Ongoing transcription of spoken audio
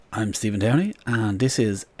I'm Stephen Downey, and this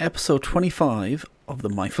is episode 25 of the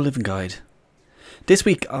Mindful Living Guide. This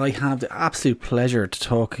week I have the absolute pleasure to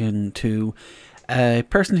talking to a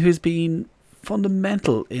person who's been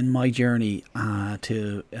fundamental in my journey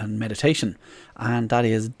to meditation, and that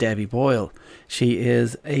is Debbie Boyle. She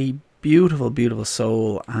is a beautiful, beautiful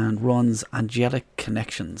soul and runs Angelic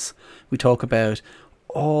Connections. We talk about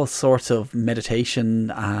all sorts of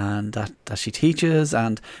meditation and that she teaches,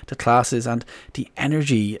 and the classes and the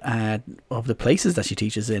energy of the places that she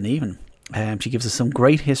teaches in even. She gives us some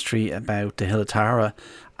great history about the Hill of Tara,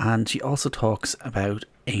 and she also talks about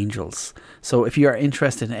angels. So if you are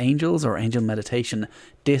interested in angels or angel meditation,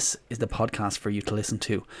 this is the podcast for you to listen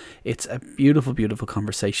to. It's a beautiful, beautiful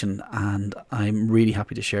conversation, and I'm really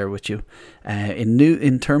happy to share with you.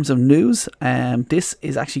 In terms of news, this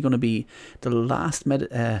is actually going to be the last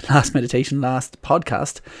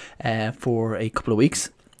podcast for a couple of weeks.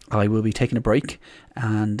 I will be taking a break,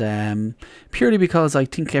 and purely because I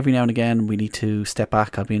think every now and again we need to step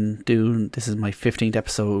back. This is my 15th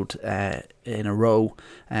episode in a row,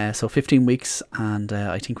 so 15 weeks, and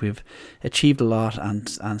I think we've achieved a lot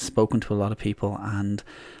and spoken to a lot of people, and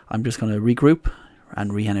I'm just going to regroup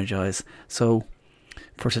and re-energize. So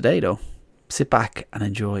for today though, sit back and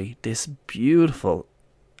enjoy this beautiful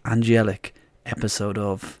angelic episode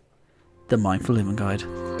of the Mindful Living Guide.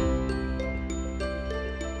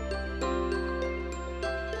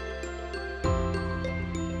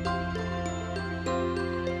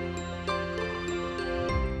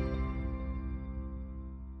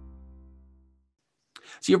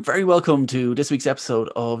 So you're very welcome to this week's episode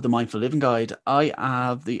of the Mindful Living Guide. I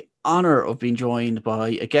have the honour of being joined by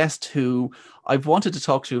a guest who I've wanted to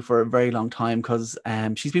talk to for a very long time, because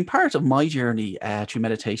she's been part of my journey through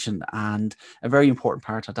meditation, and a very important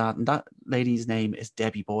part of that. And that lady's name is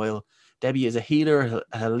Debbie Boyle. Debbie is a healer,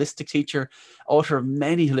 a holistic teacher, author of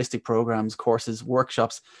many holistic programs, courses,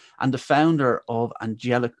 workshops, and the founder of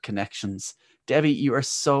Angelic Connections. Debbie, you are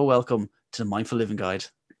so welcome to the Mindful Living Guide.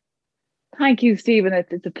 Thank you, Stephen.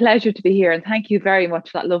 It's a pleasure to be here, and thank you very much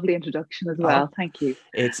for that lovely introduction as well. Thank you.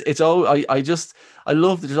 It's all I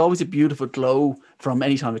love that there's always a beautiful glow from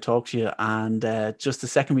any time I talk to you, and just the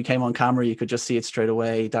second we came on camera, you could just see it straight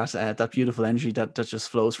away. That beautiful energy that just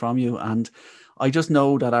flows from you, and I just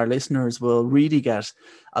know that our listeners will really get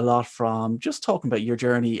a lot from just talking about your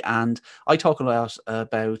journey. And I talk a lot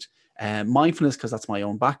about mindfulness because that's my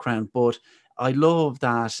own background, but I love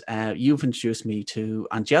that you've introduced me to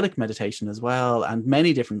angelic meditation as well, and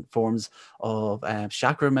many different forms of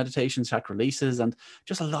chakra meditation, chakra releases, and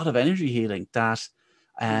just a lot of energy healing that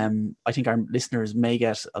I think our listeners may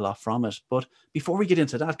get a lot from it. But before we get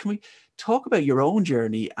into that, can we talk about your own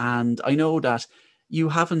journey? And I know that you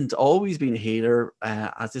haven't always been a healer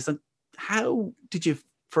as this. How did you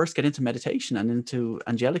first get into meditation and into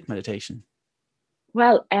angelic meditation?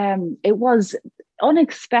 Well, it was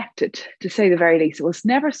unexpected, to say the very least. It was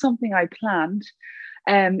never something I planned.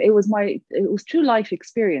 It was true life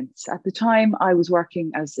experience. At the time, I was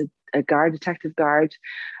working as a detective guard,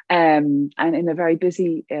 and in a very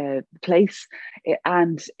busy place.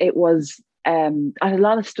 And it was, I had a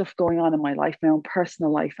lot of stuff going on in my life, my own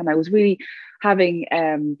personal life, and I was really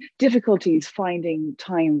having difficulties finding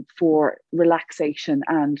time for relaxation,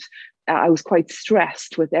 and I was quite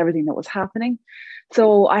stressed with everything that was happening.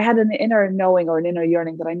 So I had an inner knowing or an inner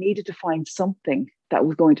yearning that I needed to find something that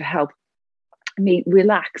was going to help me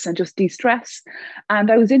relax and just de-stress. And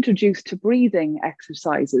I was introduced to breathing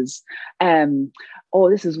exercises.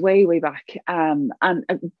 This is way, way back. And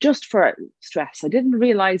just for stress. I didn't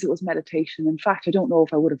realize it was meditation. In fact, I don't know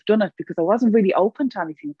if I would have done it because I wasn't really open to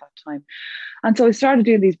anything at that time. And so I started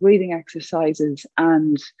doing these breathing exercises.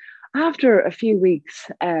 And after a few weeks,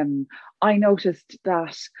 I noticed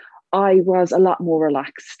that I was a lot more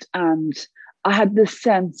relaxed, and I had this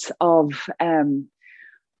sense of,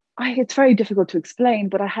 it's very difficult to explain,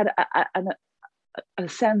 but I had a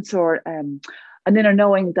sense or an inner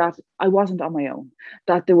knowing that I wasn't on my own,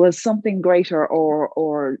 that there was something greater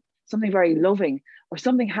or something very loving or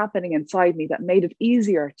something happening inside me that made it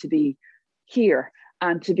easier to be here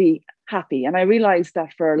and to be happy. And I realized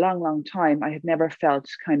that for a long, long time, I had never felt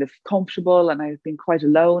kind of comfortable, and I had been quite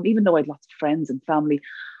alone, even though I had lots of friends and family.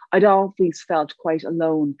 I'd always felt quite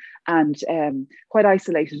alone and quite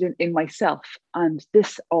isolated in myself. And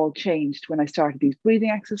this all changed when I started these breathing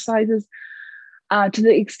exercises, to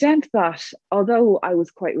the extent that although I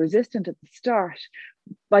was quite resistant at the start,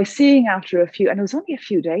 by seeing after a few, and it was only a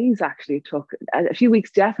few days actually, it took a few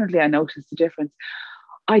weeks, definitely I noticed the difference.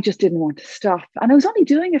 I just didn't want to stop. And I was only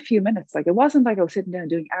doing a few minutes. Like, it wasn't like I was sitting down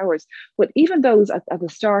doing hours, but even those at the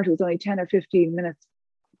start, it was only 10 or 15 minutes.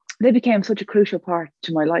 they became such a crucial part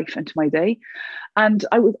to my life and to my day. And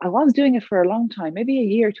I was doing it for a long time, maybe a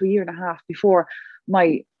year to a year and a half before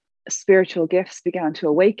my spiritual gifts began to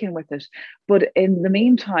awaken with it. But in the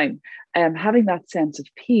meantime, having that sense of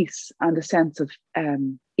peace and a sense of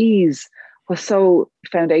ease was so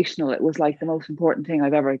foundational. It was like the most important thing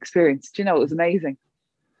I've ever experienced. You know, it was amazing.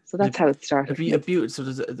 So that's how it started. So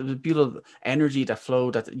there's a beautiful energy that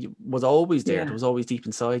flowed that was always there. That was always deep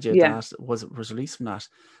inside you. That was released from that.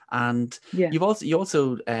 And you also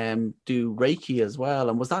do Reiki as well.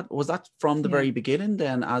 And was that from the very beginning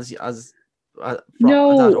then?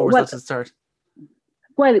 No, or was that the start?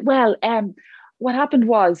 Well, what happened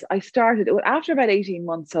was I started after about 18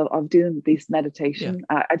 months of doing this meditation.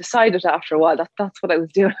 I decided after a while that's what I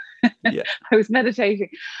was doing. I was meditating,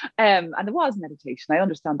 and it was meditation. I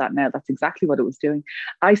understand that now. That's exactly what it was doing.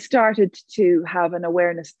 I started to have an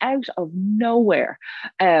awareness out of nowhere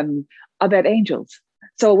about angels.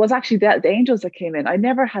 So it was actually the angels that came in. I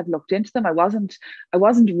never had looked into them. I wasn't a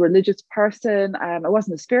religious person. I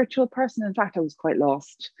wasn't a spiritual person. In fact, I was quite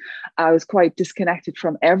lost. I was quite disconnected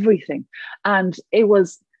from everything. And it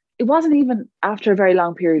wasn't even after a very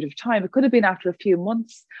long period of time. It could have been after a few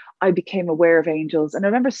months I became aware of angels. And I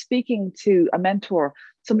remember speaking to a mentor,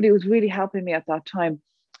 somebody who was really helping me at that time.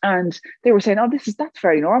 And they were saying, oh, that's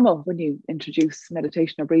very normal when you introduce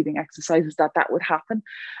meditation or breathing exercises, that would happen.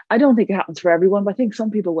 I don't think it happens for everyone, but I think some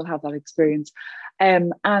people will have that experience.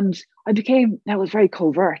 And that was very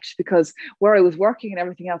covert, because where I was working and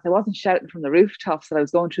everything else, I wasn't shouting from the rooftops that I was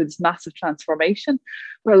going through this massive transformation,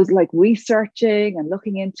 but I was like researching and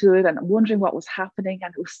looking into it and wondering what was happening.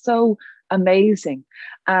 And it was so amazing.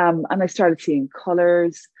 And I started seeing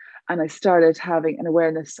colors, and I started having an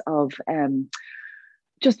awareness of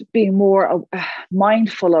just being more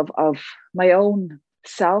mindful of my own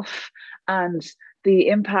self and the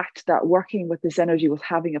impact that working with this energy was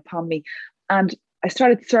having upon me. And I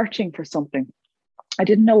started searching for something. I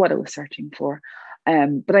didn't know what I was searching for.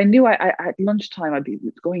 But I knew I at lunchtime I'd be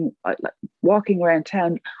going walking around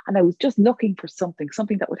town, and I was just looking for something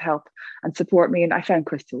that would help and support me. And I found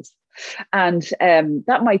crystals, and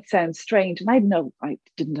that might sound strange. And I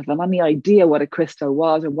didn't have any idea what a crystal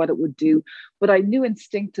was or what it would do, but I knew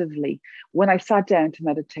instinctively when I sat down to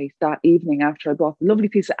meditate that evening after I bought a lovely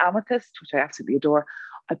piece of amethyst, which I absolutely adore.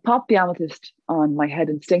 I popped the amethyst on my head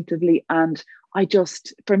instinctively, and I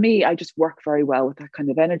just work very well with that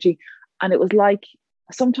kind of energy. And it was like,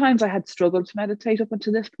 sometimes I had struggled to meditate up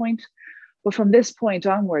until this point, but from this point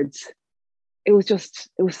onwards, it was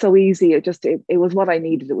so easy. It was what I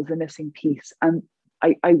needed. It was the missing piece. And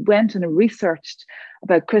I went and researched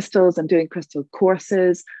about crystals and doing crystal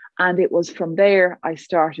courses. And it was from there I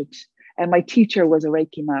started. And my teacher was a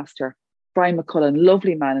Reiki master, Brian McCullen,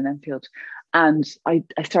 lovely man in Enfield. And I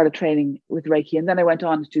started training with Reiki. And then I went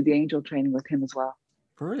on to do the angel training with him as well.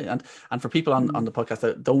 Brilliant. And for people on the podcast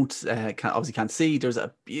that obviously can't see, there's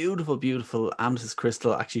a beautiful amethyst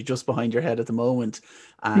crystal actually just behind your head at the moment.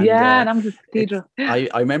 And an amethyst cathedral. I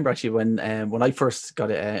remember actually when I first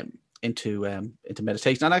got into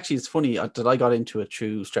meditation, and actually it's funny that I got into it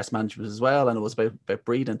through stress management as well, and it was about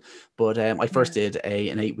breathing. But I first did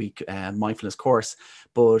an 8-week mindfulness course,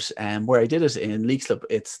 but where I did it in Leixlip,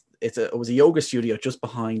 it was a yoga studio just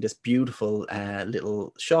behind this beautiful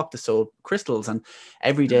little shop that sold crystals. And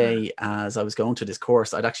every day as I was going to this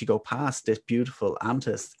course, I'd actually go past this beautiful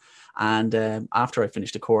amethyst. And after I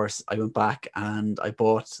finished the course, I went back and I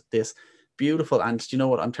bought this beautiful, and you know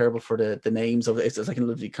what, I'm terrible for the names of it. It's like a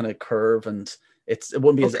lovely kind of curve, and it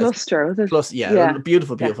wouldn't be cluster. A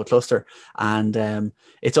beautiful cluster. And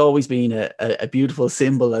it's always been a beautiful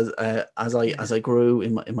symbol as I grew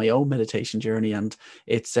in my own meditation journey. And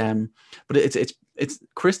it's but it's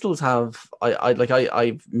crystals have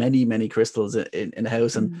I've many crystals in the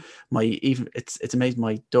house. And it's amazing.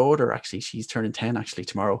 My daughter, actually, she's turning 10 actually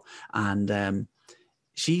tomorrow, and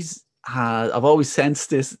I've always sensed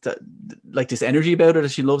this energy about her, that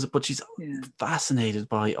she loves it, but she's fascinated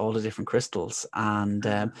by all the different crystals and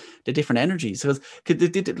the different energies. Because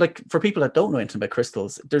for people that don't know anything about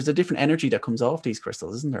crystals, there's a different energy that comes off these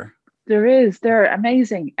crystals, isn't there? There is. They're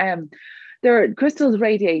amazing. Crystals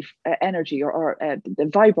radiate energy or the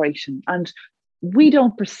vibration, and we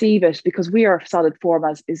don't perceive it because we are solid form,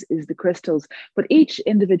 as is the crystals, but each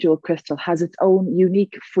individual crystal has its own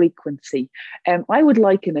unique frequency. I would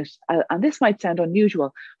liken it, and this might sound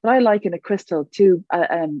unusual, but I liken a crystal to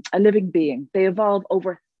a living being. They evolve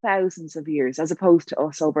over thousands of years, as opposed to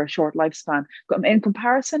us over a short lifespan in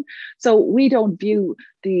comparison. So we don't view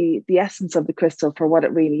the essence of the crystal for what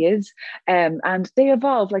it really is. And they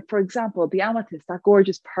evolve. Like, for example, the amethyst, that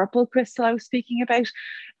gorgeous purple crystal I was speaking about,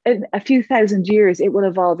 in a few thousand years, it will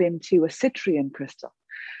evolve into a citrine crystal.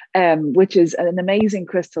 Which is an amazing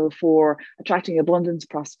crystal for attracting abundance,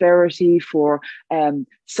 prosperity, for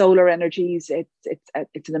solar energies.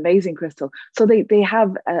 It's an amazing crystal. So they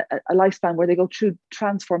have a lifespan where they go through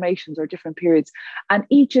transformations or different periods, and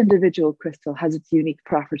each individual crystal has its unique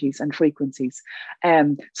properties and frequencies.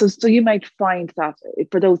 So you might find that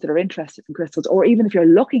for those that are interested in crystals, or even if you're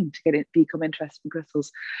looking to become interested in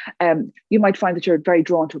crystals, you might find that you're very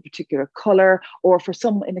drawn to a particular color, or for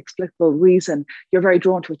some inexplicable reason, you're very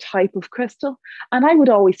drawn to a type of crystal. And I would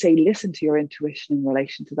always say, listen to your intuition in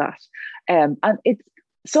relation to that. And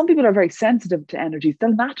some people are very sensitive to energies.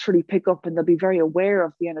 They'll naturally pick up and they'll be very aware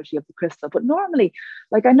of the energy of the crystal. But normally,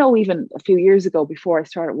 like, I know even a few years ago, before I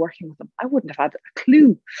started working with them, I wouldn't have had a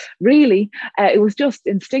clue, really. It was just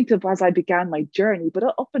instinctive as I began my journey. But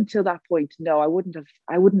up until that point, no, I wouldn't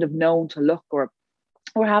have known to look or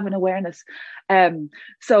have an awareness.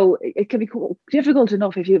 So it can be difficult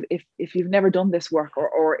enough if you've never done this work,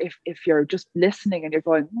 or if you're just listening and you're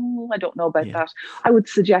going, I don't know about that. I would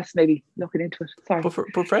suggest maybe looking into it. Sorry.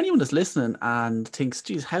 But for anyone that's listening and thinks,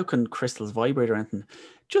 geez, how can crystals vibrate or anything?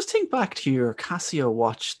 Just think back to your Casio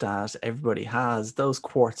watch that everybody has, those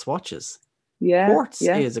quartz watches. Quartz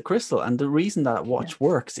is a crystal, and the reason that watch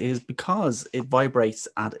works is because it vibrates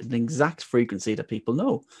at an exact frequency that people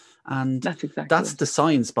know. And that's the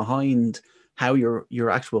science behind how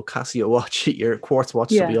your actual Casio watch, your quartz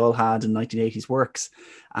watch that we all had in 1980s works.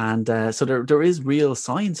 And so there is real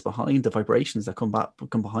science behind the vibrations that come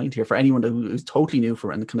behind here, for anyone who's totally new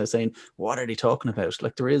for it and kind of saying, what are they talking about?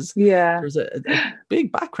 Like, there's a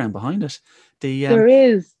big background behind it. There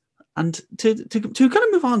is. And to kind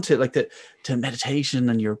of move on to like to meditation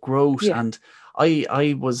and your growth. And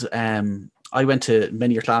I went to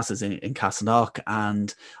many of your classes in Castleknock,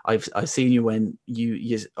 and I've seen you when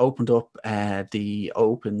you opened up the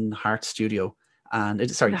Open Heart Studio, and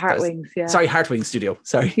Heartwings Studio,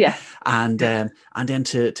 and then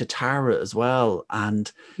to Tara as well.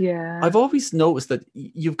 And I've always noticed that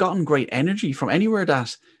you've gotten great energy from anywhere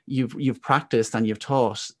that you've practiced and you've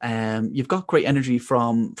taught. You've got great energy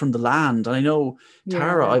from the land, and I know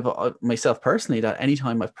Tara, I've myself personally, that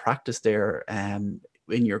anytime I've practiced there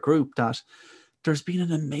in your group, that there's been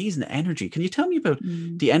an amazing energy. Can you tell me about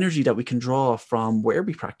the energy that we can draw from where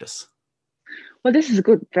we practice? Well, this is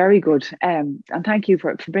very good. And thank you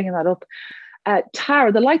for bringing that up.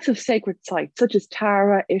 Tara, the likes of sacred sites such as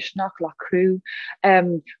Tara, Uisneach, Lough Crew,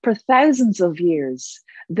 for thousands of years,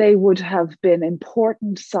 they would have been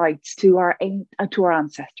important sites to our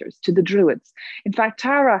ancestors, to the Druids. In fact,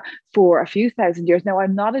 Tara, for a few thousand years, now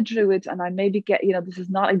I'm not a Druid, and I maybe this is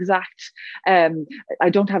not exact. I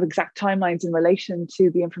don't have exact timelines in relation to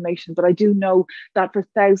the information, but I do know that for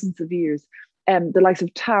thousands of years, the likes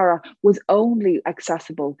of Tara was only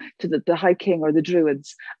accessible to the High King or the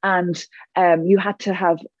Druids, and you had to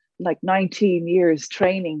have like 19 years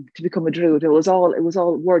training to become a Druid. It was all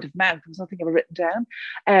word of mouth. There was nothing ever written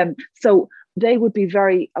down. So they would be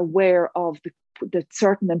very aware of the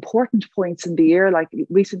certain important points in the year. Like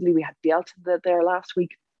recently, we had Bealtaine there last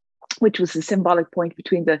week, which was the symbolic point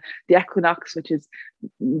between the equinox, which is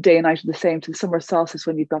day and night are the same, to the summer solstice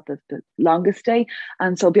when you've got the longest day.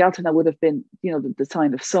 And so Bealtaine would have been, the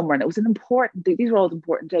sign of summer. And it was these were all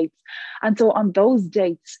important dates. And so on those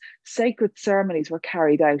dates, sacred ceremonies were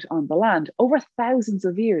carried out on the land over thousands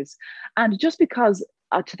of years. And just because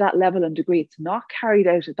to that level and degree, it's not carried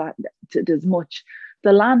out as much,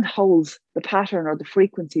 the land holds the pattern or the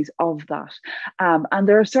frequencies of that. And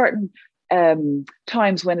there are certain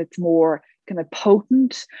times when it's more kind of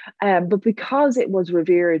potent, but because it was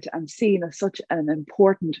revered and seen as such an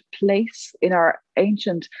important place in our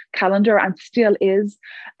ancient calendar, and still is,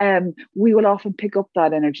 we will often pick up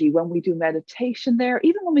that energy when we do meditation there,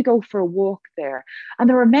 even when we go for a walk there. And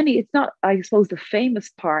there are many, it's not, I suppose the famous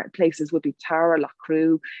places would be Tara, Lough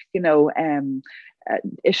Crew, Uisneach,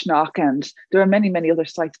 and there are many other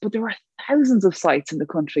sites, but there are thousands of sites in the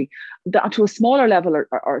country that to a smaller level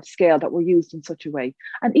or scale that were used in such a way.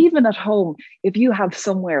 And even at home, if you have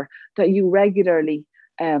somewhere that you regularly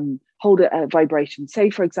hold a vibration,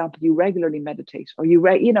 say for example you regularly meditate, or you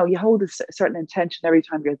hold a certain intention every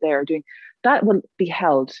time you're there doing that, will be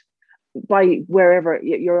held by wherever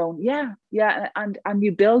your own, and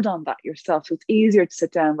you build on that yourself, so it's easier to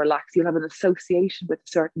sit down, relax. You'll have an association with a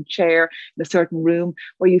certain chair in a certain room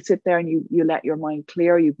where you sit there and you let your mind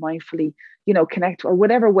clear, you mindfully, connect, or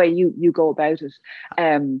whatever way you go about it.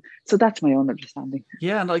 So that's my own understanding.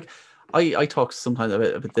 Yeah, and like I talk sometimes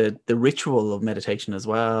about the ritual of meditation as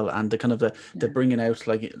well, and the kind of the bringing out,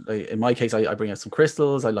 like in my case, I bring out some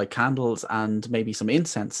crystals, I light candles, and maybe some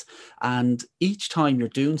incense. And each time you're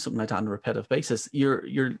doing something like that on a repetitive basis,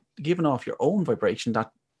 you're giving off your own vibration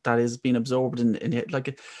that is being absorbed in it.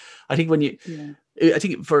 Like, I think when you, I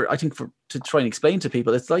think for to try and explain to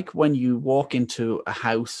people, it's like when you walk into a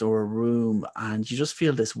house or a room and you just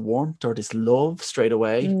feel this warmth or this love straight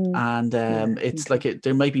away, and it's like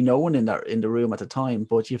there might be no one in the room at the time,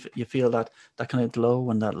 but you feel that kind of glow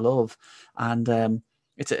and that love, and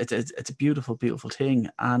it's a beautiful, beautiful thing.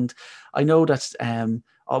 And I know that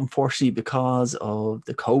unfortunately, because of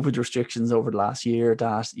the COVID restrictions over the last year,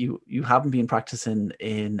 that you haven't been practicing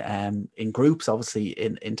in groups, obviously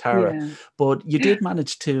in Tara, but you did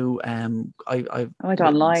manage to. I went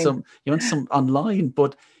online. You went some online,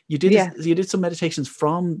 but you did some meditations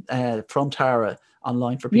from Tara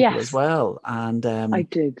online for people as well. And I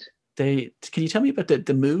did. Can you tell me about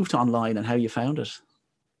the move to online and how you found it?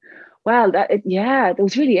 Well, that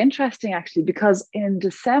was really interesting, actually, because in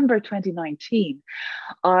December 2019,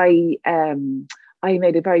 I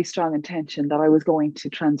made a very strong intention that I was going to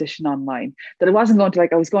transition online, that I wasn't going to,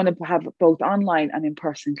 I was going to have both online and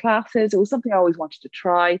in-person classes. It was something I always wanted to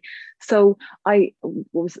try. So I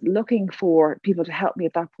was looking for people to help me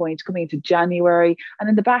at that point, coming into January. And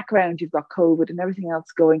in the background, you've got COVID and everything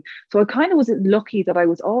else going. So I kind of was lucky that I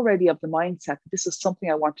was already of the mindset that this was something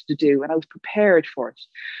I wanted to do, and I was prepared for it.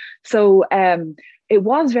 So it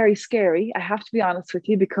was very scary, I have to be honest with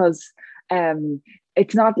you, because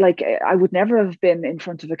it's not like I would never have been in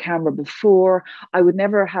front of a camera before. I would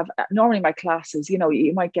never have, normally my classes,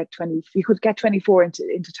 you might get 20, you could get 24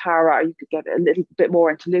 into Tara, or you could get a little bit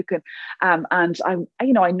more into Lucan. And I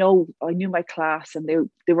knew my class, and I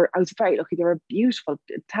was very lucky. They were beautiful.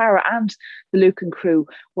 Tara and the Lucan crew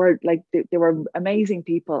were they were amazing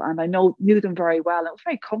people, and I knew them very well. I was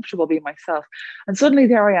very comfortable being myself. And suddenly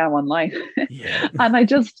there I am online. And I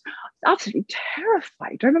just absolutely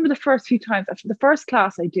terrified. I remember the first few times, after the first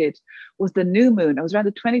class I did was the new moon. I was around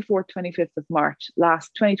the 24th, 25th of March,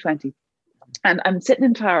 last 2020. And I'm sitting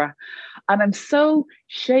in Tara and I'm so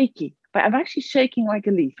shaky, but I'm actually shaking like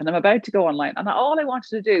a leaf, and I'm about to go online. And all I wanted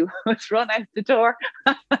to do was run out the door.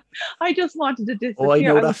 I just wanted to disappear. Oh, I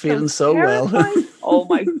know that feeling so well. Oh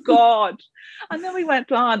my God. And then we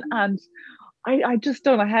went on, and I just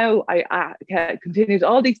don't know how I continued.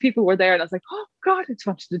 All these people were there, and I was like, oh God, I just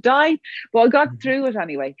wanted to die. But I got through it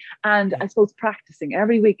anyway. And I suppose practicing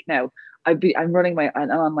every week now, I'm running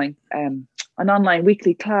an online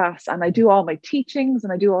weekly class, and I do all my teachings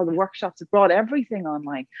and I do all the workshops. I brought everything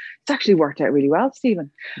online. It's actually worked out really well,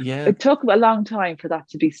 Stephen. Yeah. It took a long time for that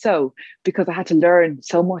to be so, because I had to learn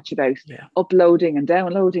so much about uploading and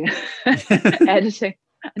downloading, editing.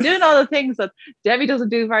 And doing all the things that Debbie doesn't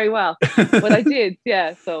do very well, but I did,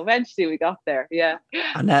 so eventually we got there,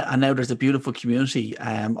 and now there's a beautiful community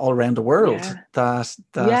all around the world that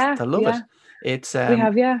love it. It's we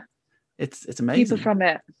have it's amazing. People from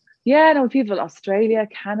people Australia,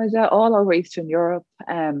 Canada, all over Eastern Europe.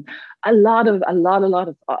 A lot of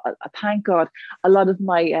thank God, a lot of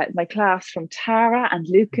my class from Tara and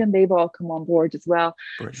Lucan, they've all come on board as well.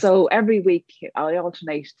 Brilliant. So every week I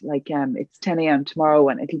alternate, it's 10 a.m. tomorrow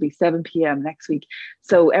and it'll be 7 p.m. next week.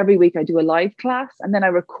 So every week I do a live class and then I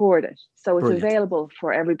record it. So it's available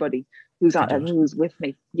for everybody who's with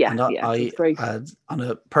me. It's great. On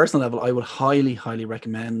a personal level, I would highly, highly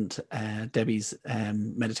recommend Debbie's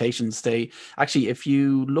meditations. Actually, if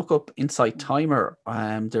you look up Insight Timer,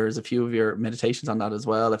 there's a few of your meditations on that as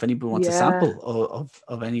well. If anybody wants a sample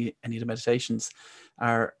of any of the meditations,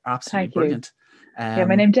 are absolutely brilliant.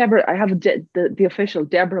 My name Deborah. I have the official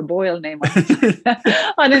Deborah Boyle name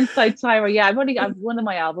on Insight Timer. I've one of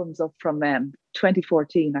my albums up from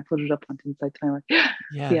 2014. I put it up on Insight Timer. It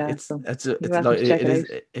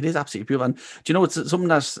is absolutely beautiful. And do you know, it's something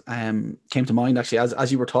that came to mind actually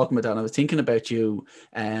as you were talking about that, and I was thinking about you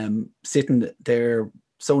sitting there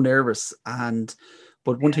so nervous.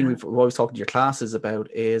 But one thing we've always talked to your classes about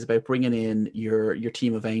is about bringing in your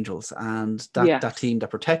team of angels, and that team that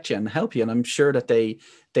protect you and help you. And I'm sure that they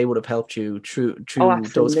would have helped you through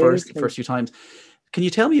those first few times. Can you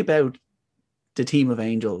tell me about the team of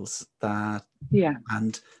angels and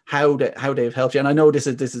how they've helped you? And I know this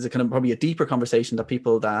is a kind of probably a deeper conversation that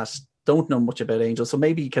people that don't know much about angels. So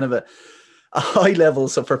maybe kind of a high level,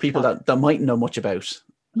 so for people that mightn't know much about.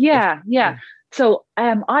 Yeah, yeah. Yeah. So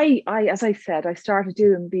as I said, I started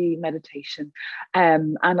doing the meditation,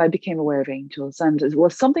 and I became aware of angels, and it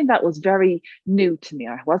was something that was very new to me.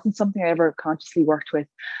 It wasn't something I ever consciously worked with,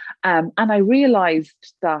 and I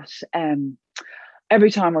realized that every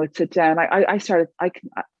time I would sit down, I started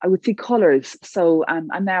I would see colors. So and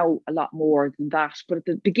now a lot more than that. But at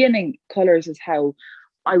the beginning, colors is how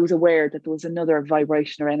I was aware that there was another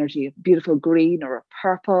vibration or energy, a beautiful green or a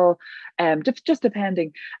purple, just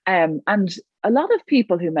depending. And a lot of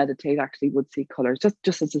people who meditate actually would see colors,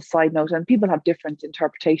 just as a side note. And people have different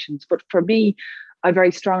interpretations. But for me, I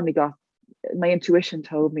very strongly got my intuition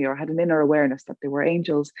told me or had an inner awareness that they were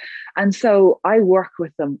angels. And so I work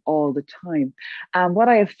with them all the time. And what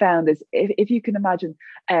I have found is if you can imagine,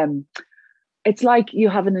 um, it's like you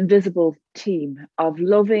have an invisible team of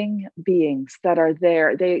loving beings that are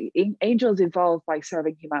there. Angels evolve by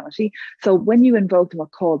serving humanity. So when you invoke them or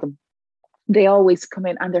call them, they always come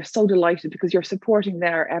in and they're so delighted because you're supporting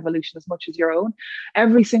their evolution as much as your own.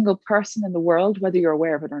 Every single person in the world, whether you're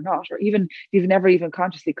aware of it or not, or even if you've never even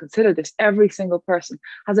consciously considered this, every single person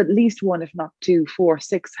has at least one, if not two, four,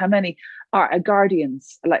 six, how many are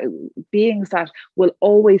guardians, like beings that will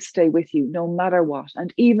always stay with you no matter what.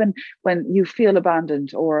 And even when you feel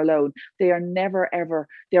abandoned or alone, they are never ever,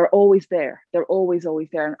 they're always there. They're always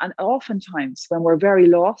there. And oftentimes when we're very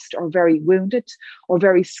lost or very wounded or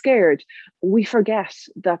very scared, we forget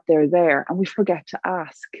that they're there and we forget to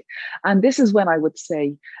ask. And this is when I would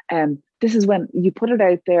say, this is when you put it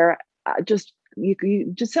out there, just you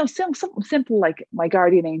just something simple like, my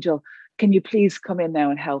guardian angel, can you please come in now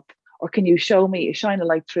and help? Or can you show me, shine a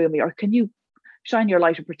light through me? Or can you shine your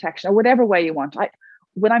light of protection? Or whatever way you want.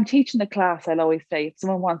 When I'm teaching a class, I'll always say, if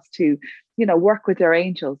someone wants to, work with their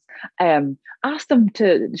angels, ask them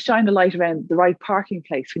to shine a light around the right parking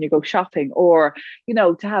place when you go shopping, or,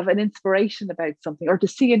 to have an inspiration about something, or to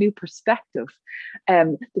see a new perspective.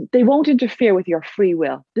 They won't interfere with your free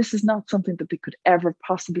will. This is not something that they could ever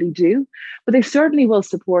possibly do, but they certainly will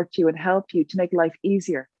support you and help you to make life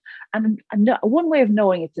easier. And one way of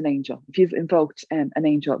knowing it's an angel, if you've invoked an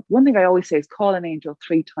angel, one thing I always say is call an angel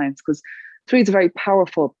 3 times, because 3 is a very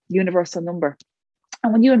powerful universal number.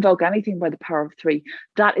 And when you invoke anything by the power of 3,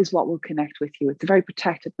 that is what will connect with you. It's a very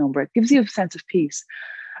protected number. It gives you a sense of peace.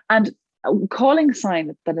 And a calling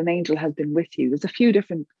sign that an angel has been with you, there's a few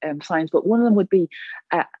different signs, but one of them would be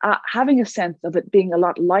having a sense of it being a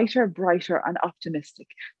lot lighter, brighter, and optimistic,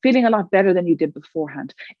 feeling a lot better than you did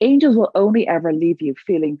beforehand. Angels will only ever leave you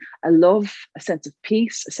feeling a love, a sense of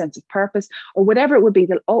peace, a sense of purpose, or whatever it would be.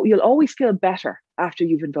 You'll always feel better after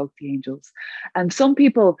you've invoked the angels. And some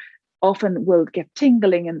people often will get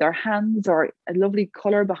tingling in their hands, or a lovely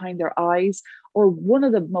color behind their eyes, or one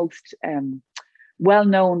of the most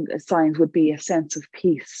well-known signs would be a sense of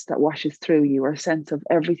peace that washes through you, or a sense of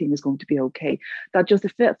everything is going to be okay. That just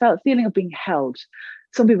a feeling of being held.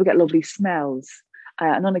 Some people get lovely smells,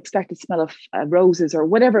 an unexpected smell of roses, or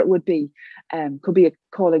whatever it would be, could be a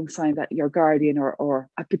calling sign that your guardian or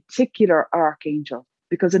a particular archangel.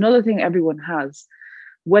 Because another thing everyone has,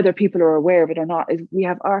 whether people are aware of it or not, is we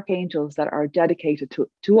have archangels that are dedicated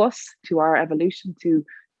to us, to our evolution, to,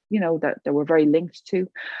 that we're very linked to.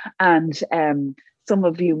 And some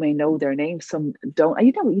of you may know their names, some don't. And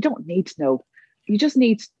you don't need to know. You just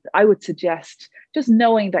need, I would suggest, just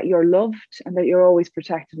knowing that you're loved and that you're always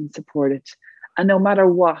protected and supported. And no matter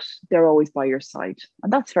what, they're always by your side.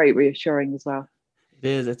 And that's very reassuring as well. It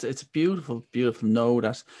is. It's a beautiful, beautiful know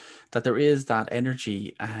that there is that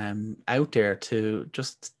energy out there to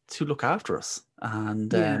look after us.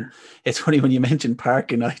 And Yeah. it's funny when you mentioned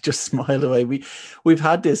parking, I just smiled away. We've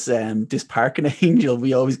had this parking angel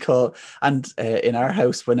we always call, and in our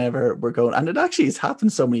house whenever we're going, and it actually has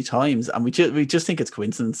happened so many times, and we just think it's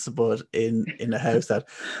coincidence, but in the house that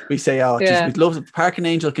we say, oh geez, Yeah. we'd love the parking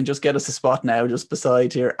angel can just get us a spot now just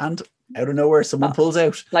beside here, and out of nowhere someone Uh, pulls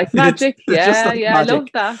out. like It's magic. just Yeah. like Yeah. I love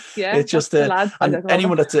magic. that. Yeah. It's That's just the lads, I and call them.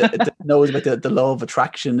 anyone that knows about the law of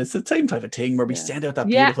attraction, it's the same type of thing where we Yeah. send out that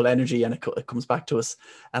Yeah. beautiful energy and it comes back to us,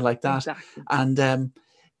 and like that. Exactly. And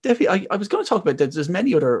definitely, I was going to talk about that. There's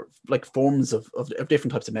many other like forms of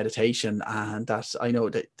different types of meditation, and that I know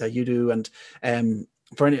that you do. And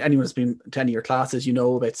for anyone who's been to any of your classes, you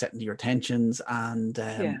know about setting your intentions and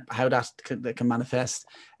Yeah. how that can manifest.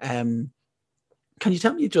 Can you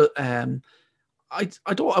tell me just I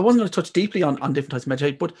wasn't going to touch deeply on different types of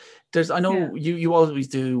meditation, but I Yeah. know you always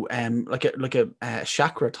do like a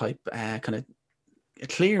chakra type kind of Oh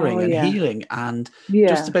clearing and yeah. healing, and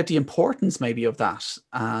just Yeah. about the importance maybe of that,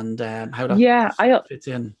 and how that Yeah. I fits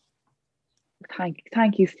in.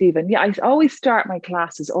 Thank you, Stephen. Yeah, I always start my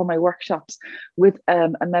classes or my workshops with a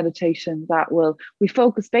meditation we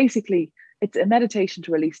focus basically, it's a meditation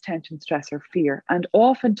to release tension, stress, or fear. And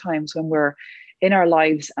oftentimes when we're in our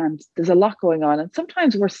lives and there's a lot going on, and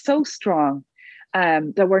sometimes we're so strong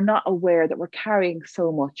that we're not aware that we're carrying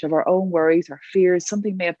so much of our own worries, our fears.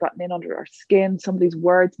 Something may have gotten in under our skin. Somebody's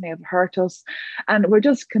words may have hurt us, and we're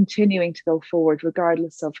just continuing to go forward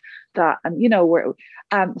regardless of that. And we're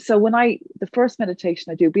so the first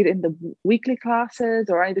meditation I do, be it in the weekly classes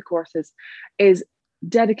or any of the courses, is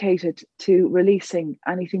dedicated to releasing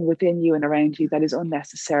anything within you and around you that is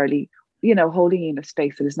unnecessarily holding you in a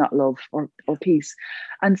space that is not love or peace.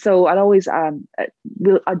 And so I'll always I'll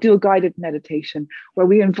do a guided meditation where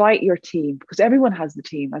we invite your team, because everyone has the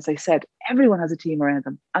team. As I said, everyone has a team around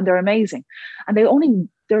them, and they're amazing, and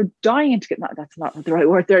they're dying to get, that's not the right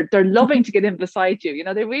word, they're loving to get in beside you.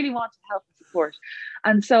 They really want to help and support.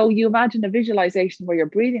 And so you imagine a visualization where you're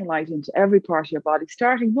breathing light into every part of your body,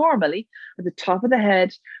 starting normally at the top of the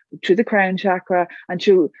head, through the crown chakra, and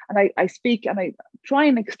I speak and I try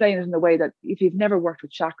and explain it in a way that if you've never worked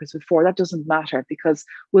with chakras before, that doesn't matter, because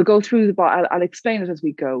we'll go through the body. I'll explain it as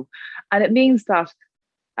we go. And it means that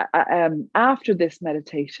after this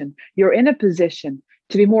meditation, you're in a position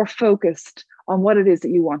to be more focused on what it is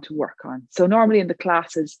that you want to work on. So normally in the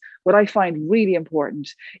classes, what I find really important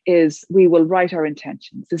is we will write our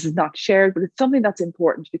intentions. This is not shared, but it's something that's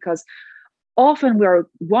important, because often we're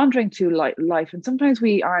wandering through life, and sometimes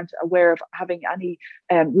we aren't aware of having any,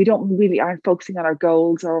 we aren't focusing on our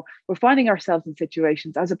goals, or we're finding ourselves in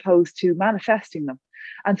situations as opposed to manifesting them.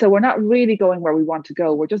 And so we're not really going where we want to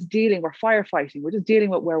go. We're firefighting. We're just dealing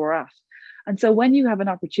with where we're at. And so when you have an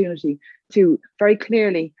opportunity to very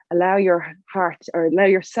clearly allow your heart or allow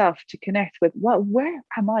yourself to connect with, well, where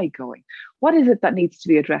am I going? What is it that needs to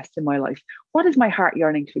be addressed in my life? What is my heart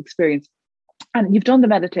yearning to experience? And you've done the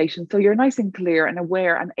meditation, so you're nice and clear and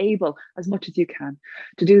aware and able as much as you can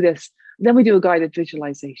to do this. Then we do a guided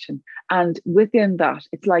visualization. And within that,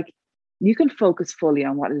 it's like you can focus fully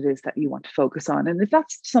on what it is that you want to focus on. And if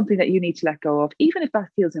that's something that you need to let go of, even if that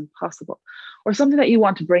feels impossible, or something that you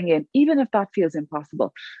want to bring in, even if that feels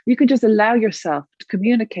impossible, you can just allow yourself to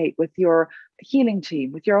communicate with your healing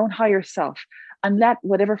team, with your own higher self, and let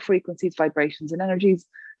whatever frequencies, vibrations, and energies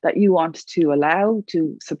that you want to allow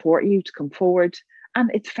to support you to come forward.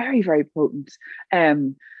 And it's very, very potent.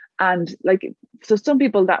 And so some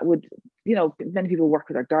people that would, many people work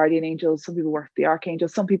with their guardian angels, some people work with the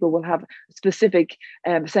archangels, some people will have a specific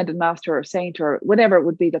ascended master or saint or whatever it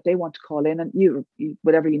would be that they want to call in, and you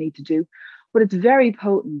whatever you need to do. But it's very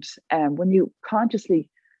potent when you consciously,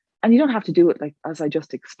 and you don't have to do it like as I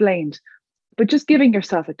just explained, but just giving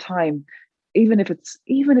yourself a time, even if it's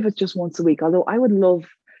just once a week. Although I would love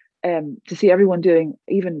to see everyone doing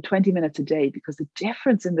even 20 minutes a day, because the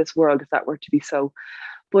difference in this world, if that were to be so,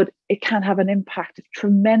 but it can have an impact, a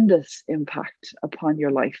tremendous impact upon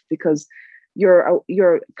your life, because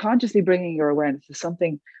you're consciously bringing your awareness to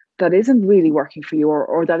something that isn't really working for you,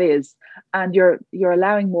 or that is, and you're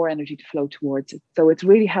allowing more energy to flow towards it. So it's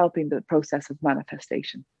really helping the process of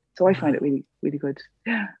manifestation. So I find it really, really good.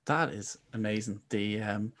 That is amazing.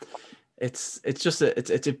 It's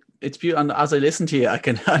beautiful. And as I listen to you,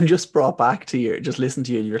 I'm just brought back to just listen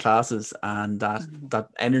to you in your classes, and that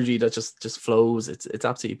energy that just flows. It's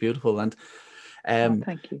absolutely beautiful. And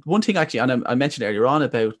thank you. One thing actually, and I mentioned earlier on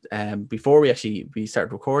about before we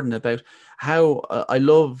started recording, about how I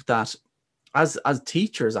love that as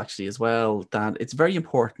teachers actually as well, that it's very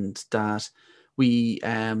important that we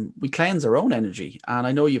cleanse our own energy. And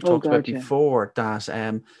I know you've talked about before that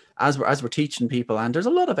as we're teaching people, and there's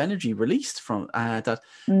a lot of energy released from that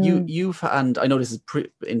you've, and I know this is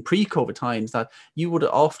in pre-COVID times, that you would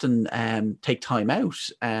often take time out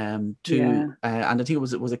and I think it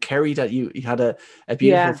was a Kerry that you had a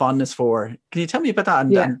beautiful fondness for. Can you tell me about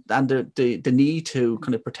that, and the need to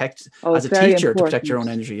kind of protect, as a teacher, to protect your own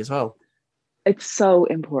energy as well? It's so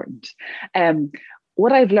important.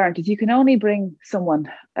 What I've learned is you can only bring someone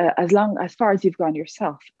as far as you've gone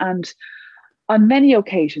yourself. And on many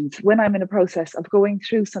occasions, when I'm in a process of going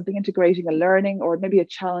through something, integrating a learning or maybe a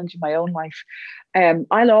challenge in my own life,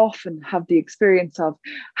 I'll often have the experience of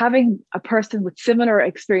having a person with similar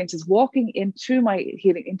experiences walking into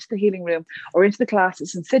the healing room or into the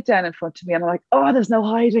classes and sit down in front of me, and I'm like, oh, there's no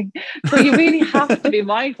hiding. So you really have to be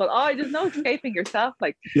mindful. Oh, there's no escaping yourself.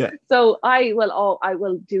 So I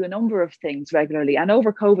will do a number of things regularly. And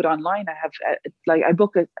over COVID online, I have I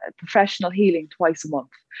book a professional healing twice a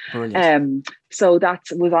month. So that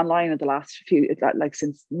was online in the last few, like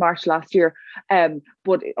since March last year.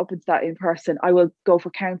 But up into that in person, I will go for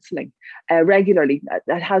counselling regularly.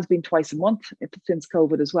 That has been twice a month since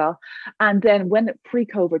COVID as well. And then when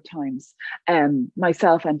pre-COVID times,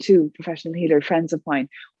 myself and two professional healer friends of mine,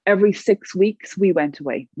 every 6 weeks we went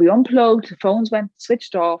away. We unplugged, phones went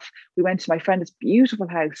switched off. We went to my friend's beautiful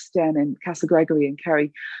house down in Castle Gregory in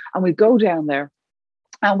Kerry, and we'd go down there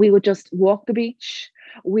and we would just walk the beach.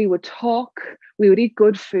 We would talk, we would eat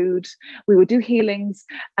good food, we would do healings.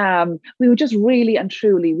 We would just really and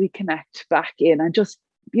truly reconnect back in and just,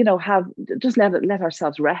 let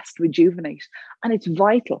ourselves rest, rejuvenate. And it's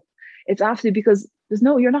vital. It's absolutely, because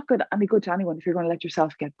you're not any good to anyone if you're going to let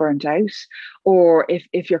yourself get burnt out, or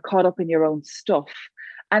if you're caught up in your own stuff.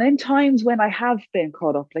 And in times when I have been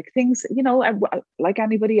caught up, like things, like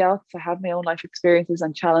anybody else, I have my own life experiences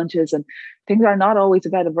and challenges, and things are not always a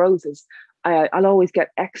bed of roses. I'll always get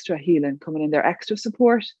extra healing coming in there, extra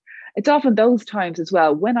support. It's often those times as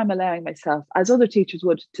well when I'm allowing myself, as other teachers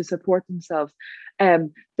would, to support themselves,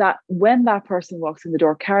 that when that person walks in the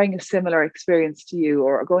door carrying a similar experience to you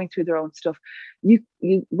or going through their own stuff, you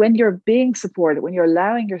when you're being supported, when you're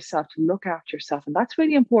allowing yourself to look after yourself, and that's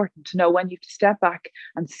really important to know when you have to step back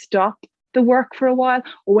and stop the work for a while,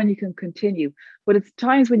 or when you can continue. But it's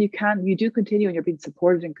times when you do continue and you're being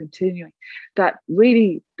supported and continuing, that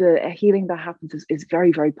really the healing that happens is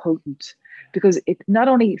very, very potent, because it not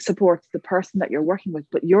only supports the person that you're working with,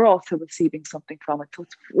 but you're also receiving something from it. So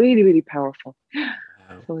it's really, really powerful.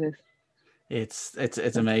 Wow. So it is.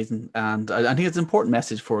 It's amazing, and I think it's an important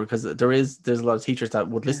message for, because there's a lot of teachers that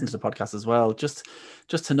would listen to the podcast as well, just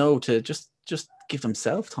to know to just give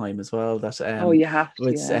themselves time as well. That You have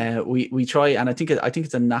to. We try, and I think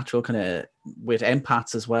it's a natural kind of with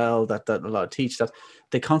empaths as well that a lot of teach, that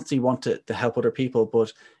they constantly want to help other people,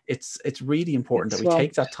 but it's really important that we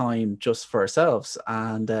take that time just for ourselves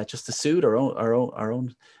and just to soothe our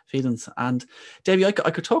own feelings. And Debbie, I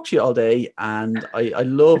could talk to you all day, and I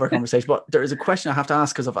love our conversation, but there is a question I have to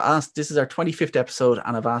ask, because I've asked, this is our 25th episode,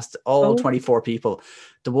 and I've asked all 24 people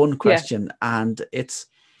the one question, and it's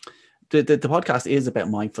the podcast is about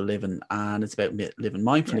mindful living, and it's about living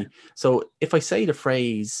mindfully. So if I say the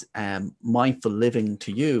phrase mindful living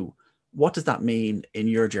to you, what does that mean in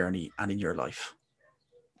your journey and in your life?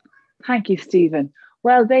 Thank you, Stephen.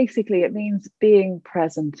 Well, basically, it means being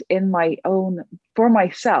present for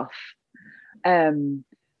myself, as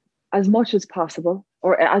much as possible,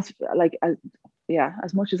 or as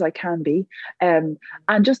much as I can be, and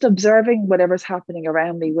just observing whatever's happening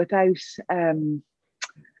around me without,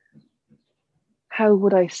 how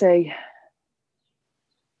would I say,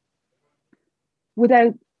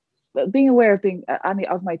 without being aware of any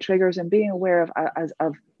of my triggers, and being aware of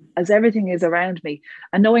as everything is around me,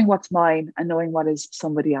 and knowing what's mine and knowing what is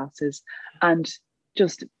somebody else's, and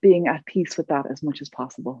just being at peace with that as much as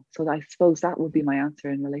possible. So I suppose that would be my answer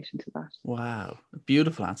in relation to that. Wow. A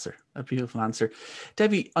beautiful answer.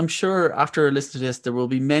 Debbie, I'm sure after listening to this, there will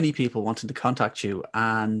be many people wanting to contact you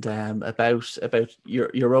and about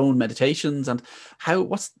your own meditations, and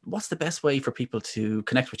what's the best way for people to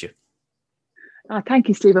connect with you? Thank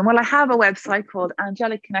you, Stephen. Well, I have a website called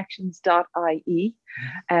angelicconnections.ie,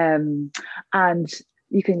 and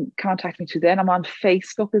you can contact me through there. I'm on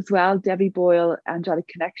Facebook as well, Debbie Boyle Angelic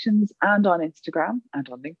Connections, and on Instagram and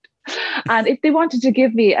on LinkedIn. And if they wanted to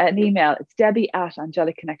give me an email, it's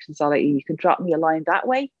debbie@angelicconnections.ie. You can drop me a line that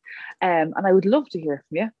way. And I would love to hear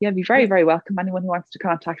from you. You'd be very, very welcome. Anyone who wants to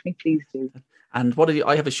contact me, please do. And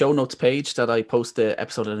I have a show notes page that I post the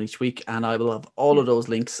episode on each week, and I will have all of those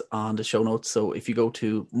links on the show notes. So if you go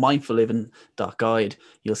to mindfulliving.guide,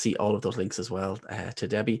 you'll see all of those links as well to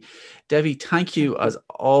Debbie. Debbie, thank you as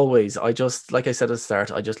always. I just, like I said at the start,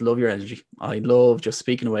 I just love your energy. I love just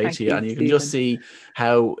speaking away to you, and you can just see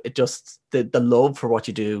how it just, the love for what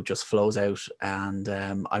you do just flows out. And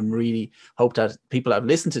I'm really hope that people that have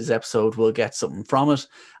listened to this episode will get something from it.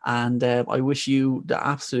 And I wish you the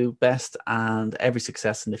absolute best and every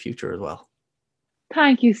success in the future as well.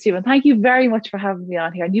 Thank you, Stephen. Thank you very much for having me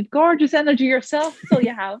on here. And you've gorgeous energy yourself, so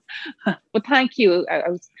you have. But thank you. I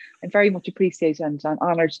very much appreciate it, and I'm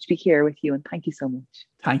honoured to be here with you. And thank you so much.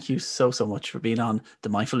 Thank you so much for being on the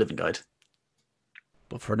Mindful Living Guide.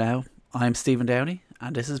 But for now, I'm Stephen Downey,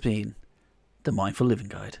 and this has been the Mindful Living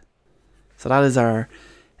Guide. So that is our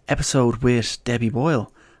episode with Debbie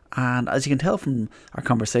Boyle. And as you can tell from our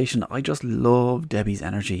conversation, I just love Debbie's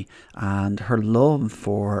energy and her love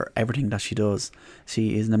for everything that she does.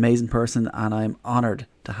 She is an amazing person, and I'm honoured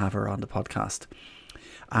to have her on the podcast.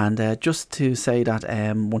 And just to say that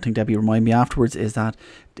one thing Debbie reminded me afterwards is that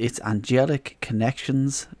it's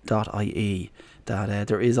angelicconnections.ie. that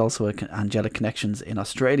there is also Angelic Connections in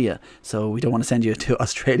Australia, so we don't want to send you to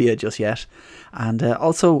Australia just yet. And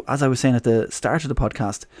also, as I was saying at the start of the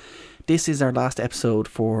podcast, this is our last episode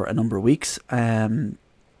for a number of weeks.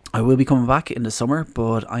 I will be coming back in the summer,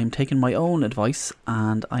 but I'm taking my own advice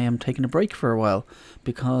and I am taking a break for a while,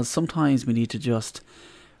 because sometimes we need to just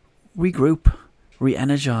regroup,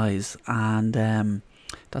 re-energize, and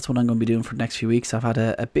that's what I'm going to be doing for the next few weeks. I've had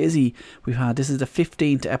a busy, this is the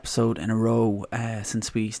 15th episode in a row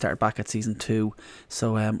since we started back at season 2.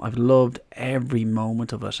 So I've loved every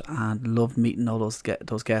moment of it and loved meeting all those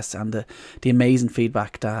guests and the amazing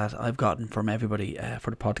feedback that I've gotten from everybody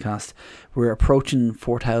for the podcast. We're approaching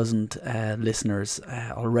 4,000 listeners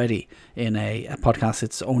already in a podcast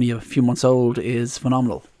that's only a few months old. Is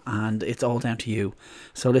phenomenal. And it's all down to you.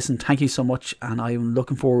 So listen, thank you so much, and I'm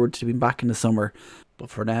looking forward to being back in the summer. But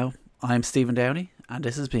for now, I'm Stephen Downey, and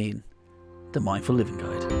this has been the Mindful Living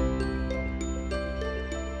Guide.